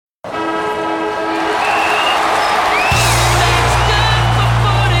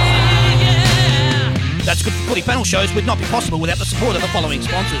panel shows would not be possible without the support of the following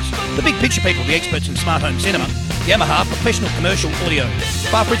sponsors. The Big Picture People, the experts in smart home cinema. Yamaha Professional Commercial Audio.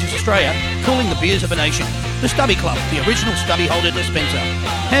 Bar Bridges Australia, cooling the beers of a nation. The Stubby Club, the original stubby holder dispenser.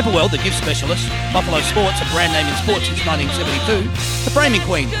 Hamperwell, the gift specialist. Buffalo Sports, a brand name in sports since 1972. The Framing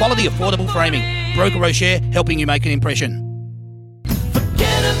Queen, quality affordable framing. Broker Rocher, helping you make an impression.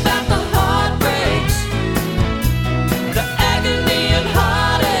 Forget about the heartbreaks, the agony and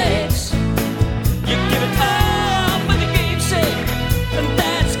heartaches. You give it all for the game's sake, and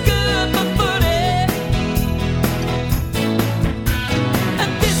that's good for footy.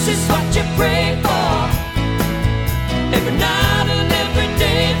 And this is what you pray for, every night and every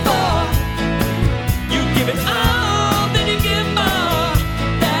day for. You give it all, then you give more.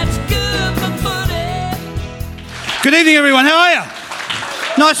 That's good for footy. Good evening, everyone. How are you?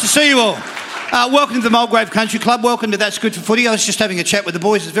 Nice to see you all. Welcome to the Mulgrave Country Club. Welcome to That's Good for Footy. I was just having a chat with the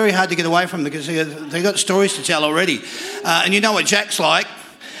boys. It's very hard to get away from them because they've got stories to tell already. And you know what Jack's like.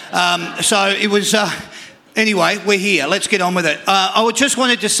 So it was... Anyway, we're here. Let's get on with it. I just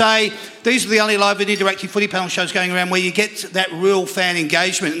wanted to say these are the only live and interactive footy panel shows going around where you get that real fan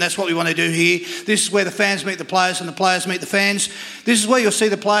engagement, and that's what we want to do here. This is where the fans meet the players and the players meet the fans. This is where you'll see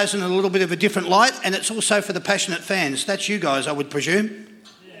the players in a little bit of a different light, and it's also for the passionate fans. That's you guys, I would presume.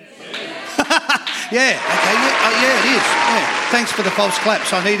 Yeah, okay, yeah, it is. Yeah. Thanks for the false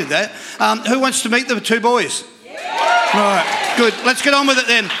claps, I needed that. Who wants to meet the two boys? Right, good. Let's get on with it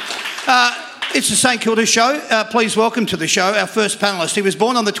then. It's the St Kilda show. Please welcome to the show our first panellist. He was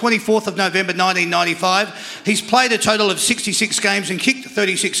born on the 24th of November 1995. He's played a total of 66 games and kicked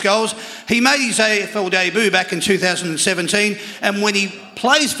 36 goals. He made his AFL debut back in 2017, and when he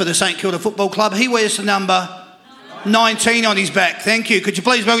plays for the St Kilda Football Club, he wears the number 19 on his back. Thank you. Could you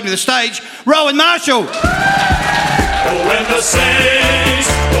please welcome to the stage, Rowan Marshall. Oh, when the Saints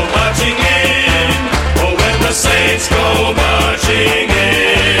go marching in. Oh, when the Saints go marching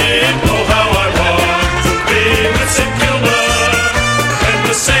in. Oh, how I want to be with St Kilda. When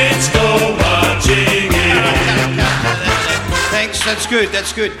the Saints go marching in. Thanks, that's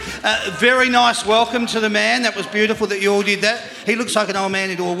good. Very nice welcome to the man. That was beautiful that you all did that. He looks like an old man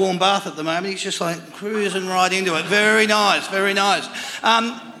into a warm bath at the moment. He's just like cruising right into it. Very nice, very nice.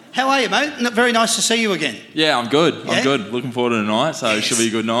 How are you, mate? Very nice to see you again. Yeah, I'm good. Yeah? I'm good. Looking forward to tonight, so it should be a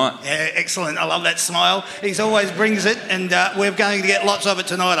good night. Yeah, excellent. I love that smile. He always brings it, and we're going to get lots of it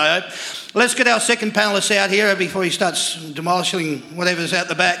tonight, I hope. Let's get our second panellist out here before he starts demolishing whatever's out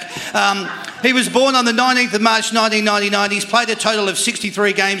the back. He was born on the 19th of March 1999. He's played a total of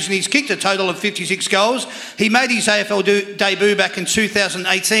 63 games and he's kicked a total of 56 goals. He made his AFL debut back in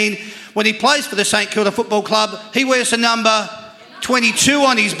 2018. When he plays for the St Kilda Football Club, he wears the number 22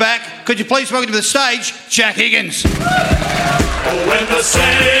 on his back. Could you please welcome to the stage, Jack Higgins. Oh, when the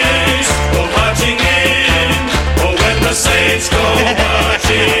Saints go marching in. Oh, when the Saints go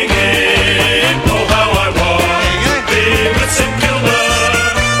marching in. Oh, how I want to be with St Kilda.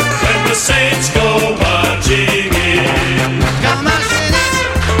 When the Saints go marching in. Come marching in.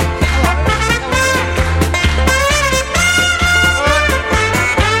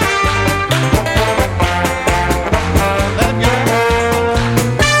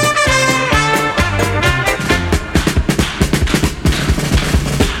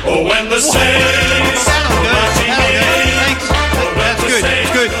 Oh, when the Saints go marching in. Thanks. That's good.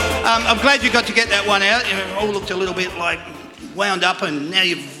 It's good. I'm glad you got to get that one out. You all looked a little bit like wound up, and now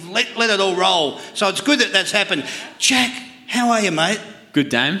you've let it all roll. So it's good that that's happened. Jack, how are you, mate? Good,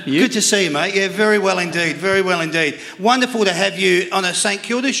 Dame. You? Good to see you, mate. Yeah, very well indeed. Very well indeed. Wonderful to have you on a St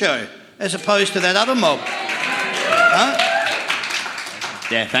Kilda show as opposed to that other mob. Huh?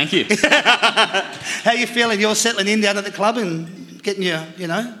 Yeah, thank you. How you feeling? You're settling in down at the club and getting your,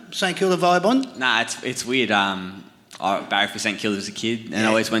 St Kilda vibe on? Nah, it's weird. I barracked for St Kilda as a kid, and I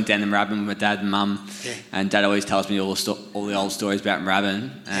always went down to Moorabbin with my dad and mum. Yeah. And Dad always tells me all the old stories about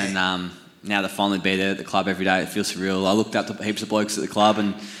Moorabbin. And now to finally be there at the club every day, it feels surreal. I looked up to heaps of blokes at the club,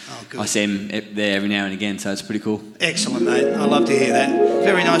 and I see them there every now and again, so it's pretty cool. Excellent, mate. I love to hear that.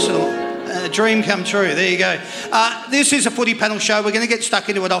 Very nice little dream come true. There you go. This is a footy panel show. We're going to get stuck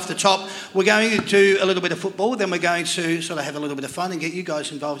into it off the top. We're going to do a little bit of football, then we're going to sort of have a little bit of fun and get you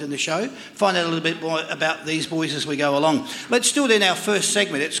guys involved in the show, find out a little bit more about these boys as we go along. Let's do it in our first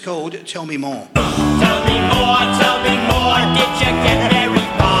segment. It's called Tell Me More. Tell me more, did you get very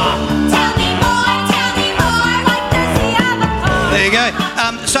far? Tell me more, like does he have a car? There you go.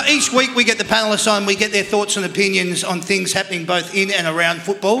 So each week we get the panellists on, we get their thoughts and opinions on things happening both in and around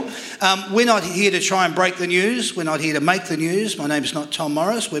football. We're not here to try and break the news. We're not here to make the news. My name's not Tom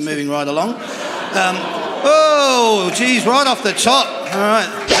Morris. We're moving right along. Oh, geez, right off the top. All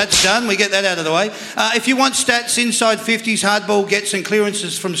right, that's done. We get that out of the way. If you want stats, inside 50s, hardball gets and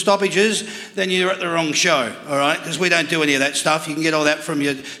clearances from stoppages, then you're at the wrong show, all right? Because we don't do any of that stuff. You can get all that from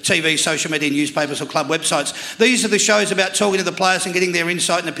your TV, social media, newspapers or club websites. These are the shows about talking to the players and getting their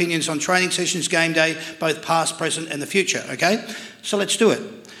insight and opinions on training sessions, game day, both past, present and the future, okay? So let's do it.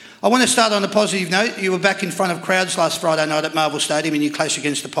 I want to start on a positive note. You were back in front of crowds last Friday night at Marvel Stadium and you clashed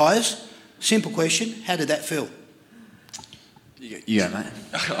against the Pies. Simple question, how did that feel? You go, mate.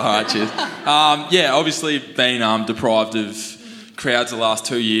 All right, cheers. Obviously been deprived of crowds the last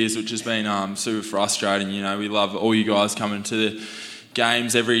 2 years, which has been super frustrating. You know, we love all you guys coming to the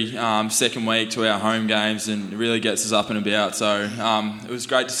games every second week to our home games, and it really gets us up and about. So it was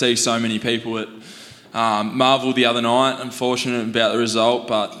great to see so many people at Marvel the other night. Unfortunate about the result,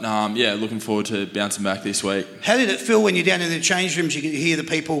 but looking forward to bouncing back this week. How did it feel when you're down in the change rooms, you could hear the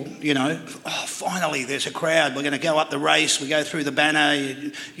people, you know, oh, finally there's a crowd, we're going to go up the race, we go through the banner,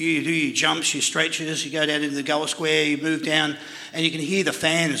 you do your jumps, your stretches, you go down into the goal square, you move down, and you can hear the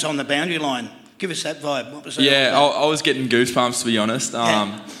fans on the boundary line. Give us that vibe. What was that? Yeah, I was getting goosebumps, to be honest.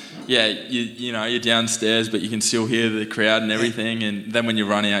 You're downstairs, but you can still hear the crowd and everything. And then when you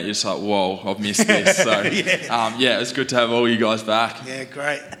run out, you're just like, whoa, I've missed this. So, it was good to have all you guys back. Yeah,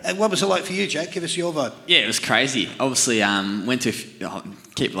 great. And what was it like for you, Jack? Give us your vibe. Yeah, it was crazy. Obviously, went to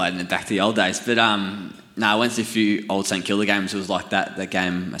keep relating it back to the old days, but I went to a few old St Kilda games. It was like that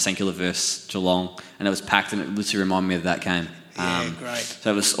game, St Kilda versus Geelong, and it was packed, and it literally reminded me of that game. Great.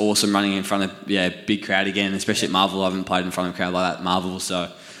 So it was awesome running in front of big crowd again, especially at Marvel. I haven't played in front of a crowd like that at Marvel, so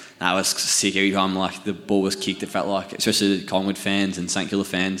it was sick every time like the ball was kicked. It felt like, especially the Collingwood fans and St Kilda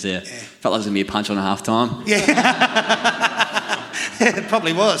fans, felt like it was going to be a punch on a half time. Yeah. It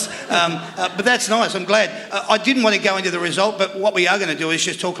probably was. But that's nice. I'm glad. I didn't want to go into the result, but what we are going to do is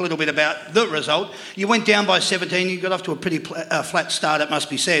just talk a little bit about the result. You went down by 17. You got off to a pretty flat start, it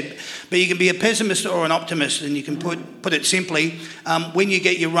must be said. But you can be a pessimist or an optimist, and you can put it simply. When you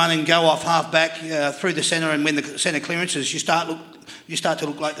get your run and go off half back through the centre and win the centre clearances, you start to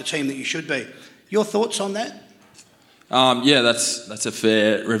look like the team that you should be. Your thoughts on that? That's a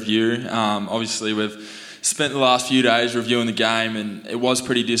fair review. Obviously, we've spent the last few days reviewing the game, and it was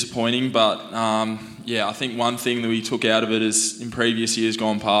pretty disappointing. But I think one thing that we took out of it is in previous years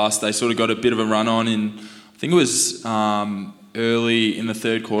gone past, they sort of got a bit of a run on in, I think it was early in the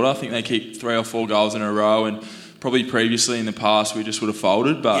third quarter. I think they kicked 3 or 4 goals in a row, and probably previously in the past we just would have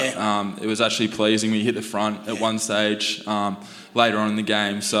folded. But it was actually pleasing. We hit the front at one stage later on in the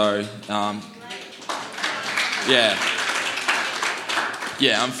game. So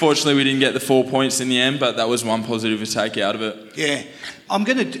unfortunately we didn't get the 4 points in the end, but that was one positive to take out of it. Yeah. I'm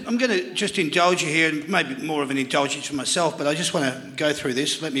going to just indulge you here, and maybe more of an indulgence for myself, but I just want to go through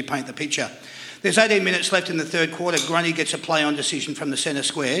this. Let me paint the picture. There's 18 minutes left in the third quarter. Grundy gets a play-on decision from the centre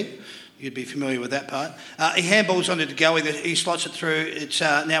square. You'd be familiar with that part. He handballs onto De Goey. He slots it through. It's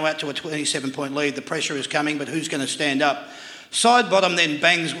now out to a 27-point lead. The pressure is coming, but who's going to stand up? Side bottom then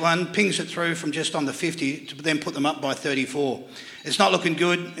bangs one, pings it through from just on the 50 to then put them up by 34. It's not looking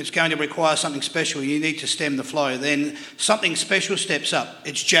good. It's going to require something special. You need to stem the flow. Then something special steps up.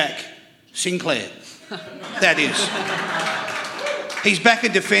 It's Jack Sinclair. That is. He's back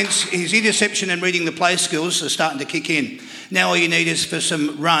in defence. His interception and reading the play skills are starting to kick in. Now all you need is for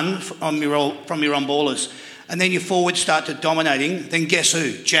some run from your on-ballers. And then your forwards start to dominating. Then guess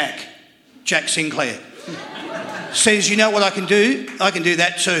who? Jack Sinclair. Says, you know what I can do? I can do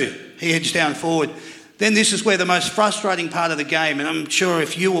that too. He heads down forward. Then this is where the most frustrating part of the game, and I'm sure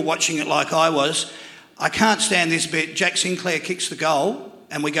if you were watching it like I was, I can't stand this bit. Jack Sinclair kicks the goal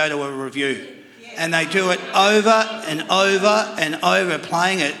and we go to a review. And they do it over and over and over,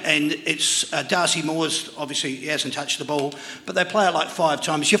 playing it. And it's Darcy Moore's, obviously he hasn't touched the ball, but they play it like 5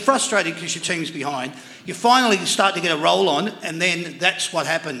 times. You're frustrated because your team's behind. You finally start to get a roll on, and then that's what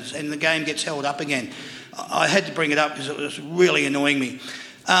happens, and the game gets held up again. I had to bring it up because it was really annoying me.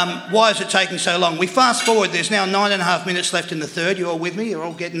 Why is it taking so long? We fast forward. There's now 9.5 minutes left in the third. You all with me? You're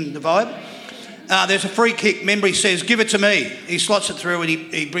all getting the vibe? There's a free kick. Membry says, give it to me. He slots it through and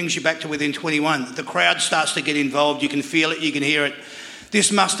he brings you back to within 21. The crowd starts to get involved. You can feel it. You can hear it.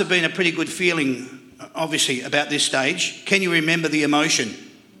 This must have been a pretty good feeling, obviously, about this stage. Can you remember the emotion?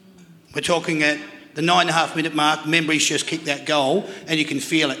 We're talking at the 9.5 minute mark. Membry's just kicked that goal and you can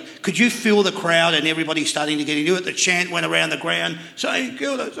feel it. Could you feel the crowd and everybody starting to get into it? The chant went around the ground, St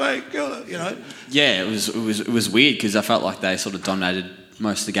Kilda, you know? Yeah, it was weird because I felt like they sort of dominated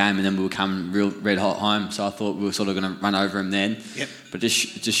most of the game, and then we were coming real red hot home, so I thought we were sort of going to run over them then. Yep. But it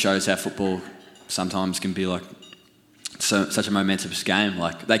just shows how football sometimes can be like such a momentous game.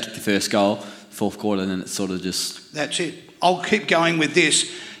 Like they kicked the first goal, fourth quarter, and then it's sort of just... That's it. I'll keep going with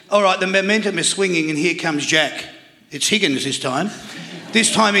this. All right, the momentum is swinging, and here comes Jack. It's Higgins this time.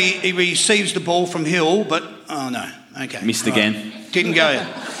 This time he receives the ball from Hill, but, oh no, okay. Missed again. Didn't go.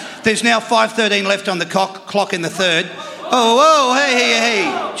 There's now 5:13 left on the clock in the third. Oh, hey.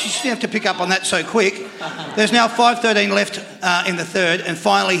 You just have to pick up on that so quick. There's now 5:13 left in the third, and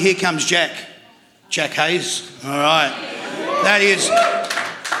finally here comes Jack. Jack Hayes. All right. That is...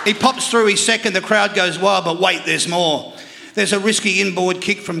 He pops through his second, the crowd goes wild, but wait, there's more. There's a risky inboard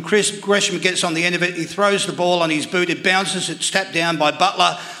kick from Chris. Gresham gets on the end of it. He throws the ball on his boot. It bounces. It's tapped down by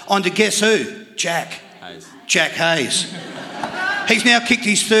Butler onto guess who? Jack. Hayes. Jack Hayes. He's now kicked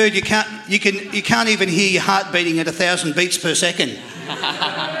his third. You can't even hear your heart beating at 1,000 beats per second.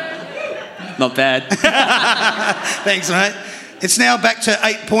 Not bad. Thanks, mate. It's now back to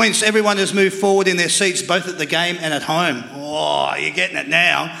 8 points. Everyone has moved forward in their seats, both at the game and at home. Oh, you're getting it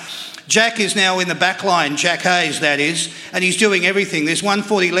now. Jack is now in the back line, Jack Hayes, that is, and he's doing everything. There's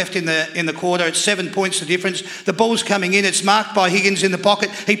 1:40 left in the quarter. It's 7 points the difference. The ball's coming in. It's marked by Higgins in the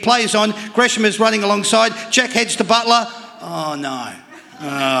pocket. He plays on. Gresham is running alongside. Jack heads to Butler. Oh, no.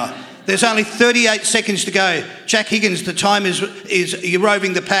 There's only 38 seconds to go. Jack Higgins, the time is you're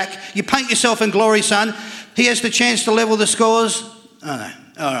roving the pack. You paint yourself in glory, son. He has the chance to level the scores. Oh, no.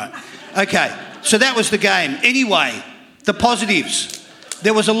 All right. Okay, so that was the game. Anyway, the positives.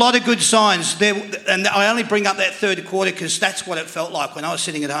 There was a lot of good signs there, and I only bring up that third quarter because that's what it felt like when I was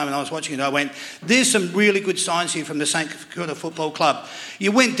sitting at home and I was watching it. I went, there's some really good signs here from the St Kilda Football Club.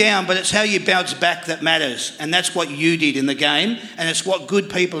 You went down, but it's how you bounce back that matters, and that's what you did in the game, and it's what good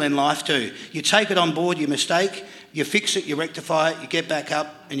people in life do. You take it on board, your mistake, you fix it, you rectify it, you get back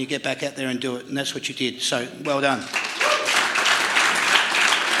up, and you get back out there and do it, and that's what you did. So, well done.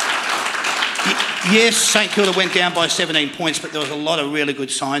 Yes, St Kilda went down by 17 points, but there was a lot of really good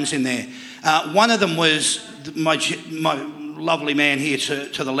signs in there. One of them was my lovely man here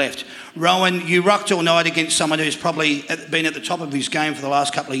to the left. Rowan, you rucked all night against someone who's probably been at the top of his game for the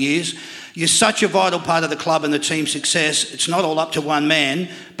last couple of years. You're such a vital part of the club and the team's success. It's not all up to one man,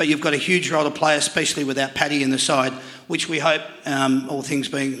 but you've got a huge role to play, especially without Paddy in the side, which we hope, all things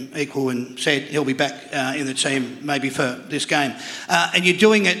being equal and said, he'll be back in the team maybe for this game. And you're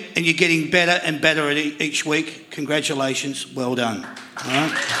doing it and you're getting better and better at each week. Congratulations. Well done. All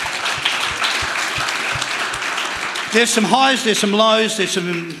right. There's some highs, there's some lows, there's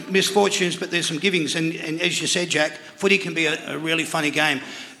some misfortunes, but there's some givings. And as you said, Jack, footy can be a really funny game.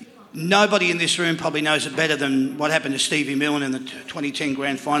 Nobody in this room probably knows it better than what happened to Stevie Milne in the 2010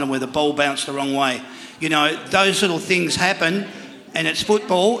 grand final where the ball bounced the wrong way. You know, those little things happen and it's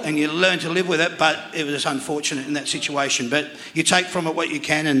football and you learn to live with it, but it was unfortunate in that situation. But you take from it what you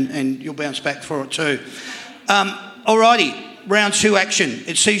can and you'll bounce back for it too. Alrighty. Round 2 action.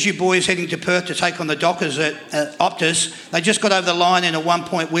 It sees you boys heading to Perth to take on the Dockers at Optus. They just got over the line in a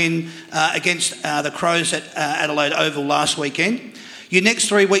 1-point win against the Crows at Adelaide Oval last weekend. Your next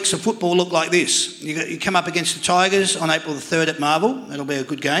 3 weeks of football look like this. You come up against the Tigers on April the 3rd at Marvel. That'll be a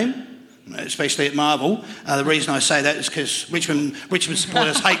good game, especially at Marvel. The reason I say that is because Richmond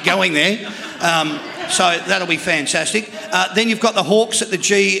supporters hate going there. So that'll be fantastic. Then you've got the Hawks at the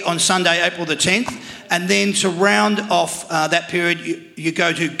G on Sunday, April the 10th. And then to round off that period, you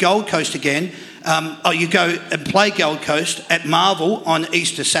go to Gold Coast again. You go and play Gold Coast at Marvel on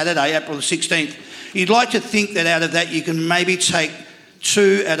Easter Saturday, April the 16th. You'd like to think that out of that you can maybe take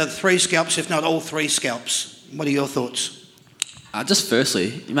 2 out of 3 scalps, if not all 3 scalps. What are your thoughts? Just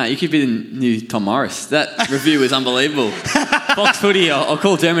firstly, mate, you could be the new Tom Morris. That review was unbelievable. Fox Footy, I'll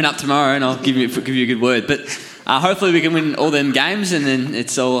call Dermot up tomorrow and I'll give you a good word. But hopefully we can win all them games and then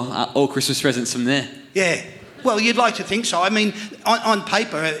it's all Christmas presents from there. Yeah. Well, you'd like to think so. I mean, on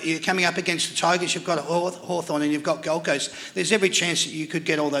paper, you're coming up against the Tigers, you've got Hawthorn and you've got Gold Coast. There's every chance that you could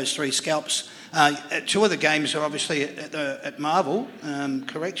get all those 3 scalps. 2 of the games are obviously at Marvel,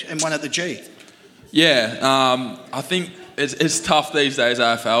 correct, and 1 at the G. Yeah, I think it's tough these days,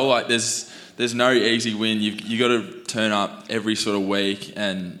 AFL. Like, there's no easy win. You got to turn up every sort of week,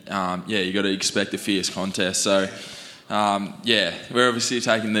 and you got to expect a fierce contest. So. We're obviously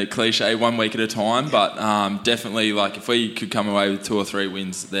taking the cliche 1 week at a time, but definitely, like, if we could come away with 2 or 3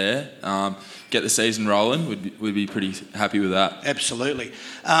 wins there, get the season rolling, we'd be pretty happy with that. Absolutely.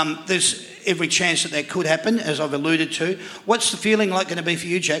 There's every chance that could happen, as I've alluded to. What's the feeling like going to be for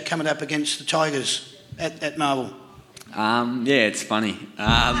you, Jack, coming up against the Tigers at Marvel? It's funny.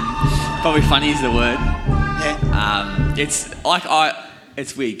 Probably funny is the word. Yeah. It's like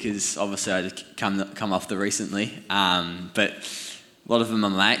It's weird because obviously I just come off the recently, but a lot of them are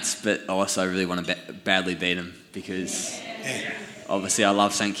mates. But I also really want to badly beat them because obviously I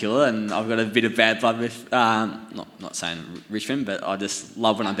love St Kilda, and I've got a bit of bad blood with, not saying Richmond, but I just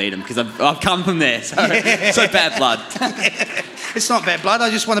love when I beat them because I've come from there, so bad blood. It's not bad blood, I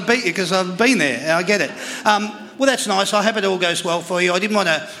just want to beat you because I've been there, I get it. Well, that's nice. I hope it all goes well for you. I didn't want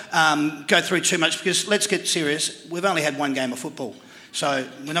to go through too much because, let's get serious, we've only had one game of football. So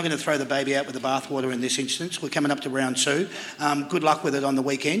we're not going to throw the baby out with the bathwater in this instance. We're coming up to round 2. Good luck with it on the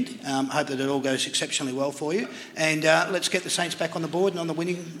weekend. Hope that it all goes exceptionally well for you. And let's get the Saints back on the board and on the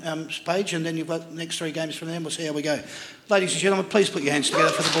winning page, and then you've got the next 3 games from there, and we'll see how we go. Ladies and gentlemen, please put your hands together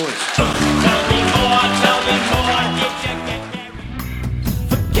for the boys. Tell me more, get your